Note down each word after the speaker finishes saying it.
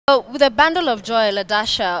So with a bundle of joy,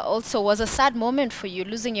 Ladasha, also was a sad moment for you,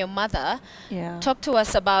 losing your mother. Yeah. Talk to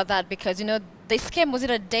us about that, because, you know, this came, was it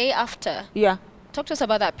a day after? Yeah. Talk to us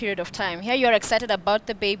about that period of time. Here you're excited about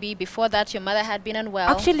the baby. Before that, your mother had been unwell.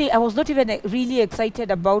 Actually, I was not even really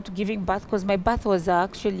excited about giving birth because my birth was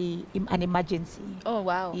actually an emergency. Oh,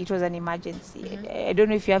 wow. It was an emergency. I don't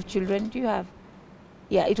know if you have children. Do you have?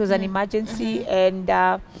 Yeah, it was an emergency. And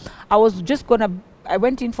I was just going to, I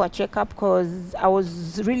went in for a checkup because I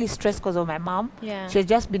was really stressed because of my mom. Yeah. She had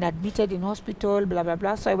just been admitted in hospital, blah, blah,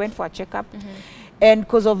 blah. So I went for a checkup. And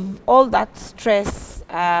because of all that stress,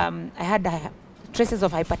 I had traces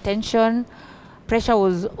of hypertension. Pressure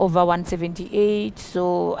was over 178.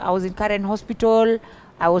 So I was in Karen Hospital.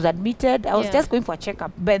 I was admitted. I was just going for a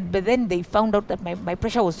checkup. But then they found out that my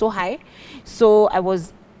pressure was so high. So I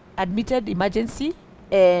was admitted emergency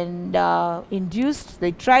and induced.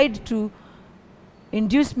 They tried to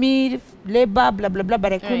induce me, labor, blah, blah, blah,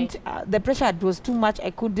 but I couldn't. The pressure was too much.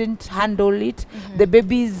 I couldn't handle it. The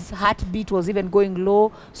baby's heartbeat was even going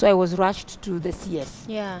low. So I was rushed to the CS.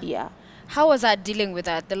 Yeah. How was that, dealing with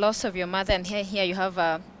that, the loss of your mother, and here you have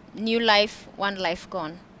a new life, one life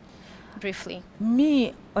gone? Briefly.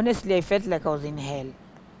 Me, honestly, I felt like I was in hell.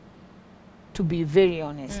 To be very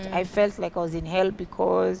honest, I felt like I was in hell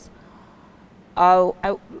because I'm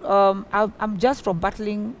just from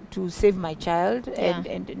battling to save my child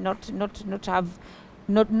and not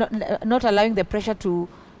allowing the pressure to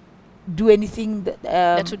do anything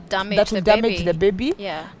that would damage the baby.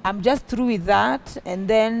 Yeah. I'm just through with that, and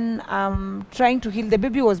then I'm trying to heal. The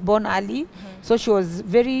baby was born early, so she was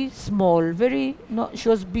very small, she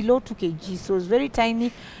was below 2 kg, so it was very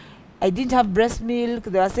tiny. I didn't have breast milk.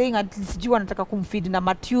 They were saying at least you wanataka kumfeed na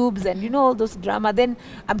ma tubes and you know all those drama. Then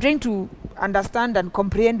I'm trying to understand and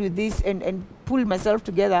comprehend with this and pull myself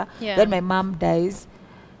together. Then my mom dies.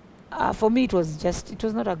 For me, it was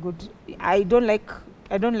not a good. I don't like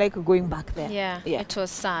going back there. Yeah. It was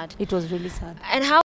sad. It was really sad. And how